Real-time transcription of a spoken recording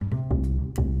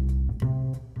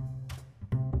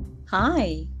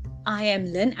Hi, I am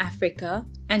Lynn Africa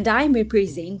and I am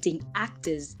representing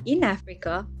actors in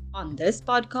Africa on this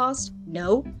podcast,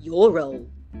 Know Your Role.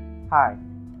 Hi,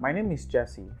 my name is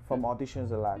Jesse from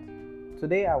Auditions Alert.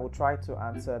 Today I will try to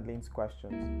answer Lynn's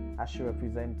questions as she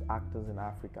represents actors in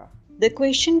Africa. The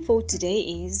question for today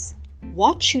is,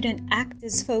 what should an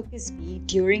actor's focus be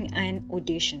during an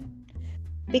audition?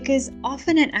 Because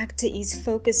often an actor is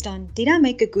focused on, did I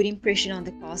make a good impression on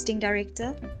the casting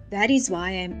director? That is why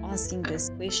I am asking this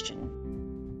question.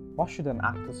 What should an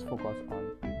actor focus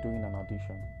on during an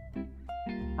audition?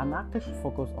 An actor should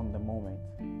focus on the moment.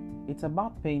 It's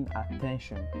about paying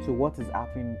attention to what is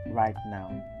happening right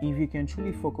now. If you can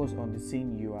truly focus on the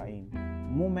scene you are in,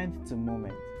 moment to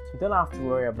moment, you don't have to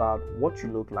worry about what you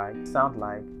look like, sound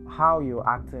like, how you're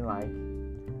acting like.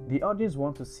 The audience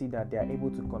want to see that they are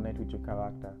able to connect with your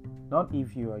character, not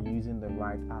if you are using the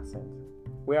right accent.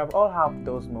 We have all had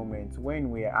those moments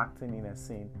when we are acting in a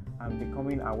scene and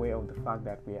becoming aware of the fact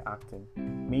that we are acting.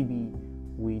 Maybe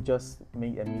we just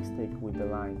made a mistake with the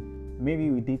line.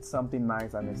 Maybe we did something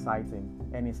nice and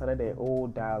exciting and it started a whole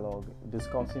dialogue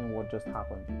discussing what just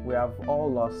happened. We have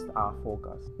all lost our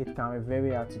focus. It can be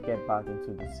very hard to get back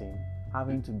into the scene,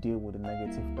 having to deal with the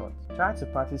negative thoughts. Try to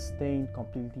practice staying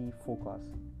completely focused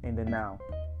in the now.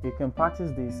 You can practice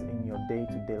this in your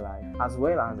day-to-day life as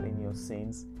well as in your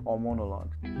scenes or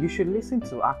monologue. You should listen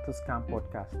to Actors Camp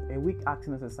podcast, a week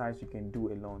acting exercise you can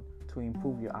do alone to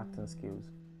improve your acting skills.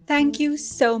 Thank you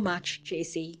so much,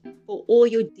 Jesse, for all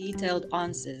your detailed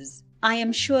answers. I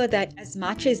am sure that as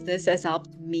much as this has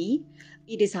helped me,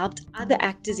 it has helped other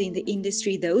actors in the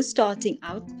industry, those starting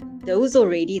out, those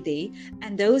already there,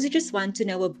 and those who just want to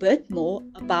know a bit more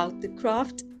about the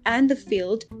craft and the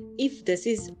field if this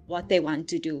is what they want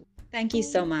to do. Thank you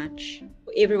so much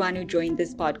for everyone who joined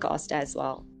this podcast as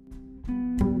well.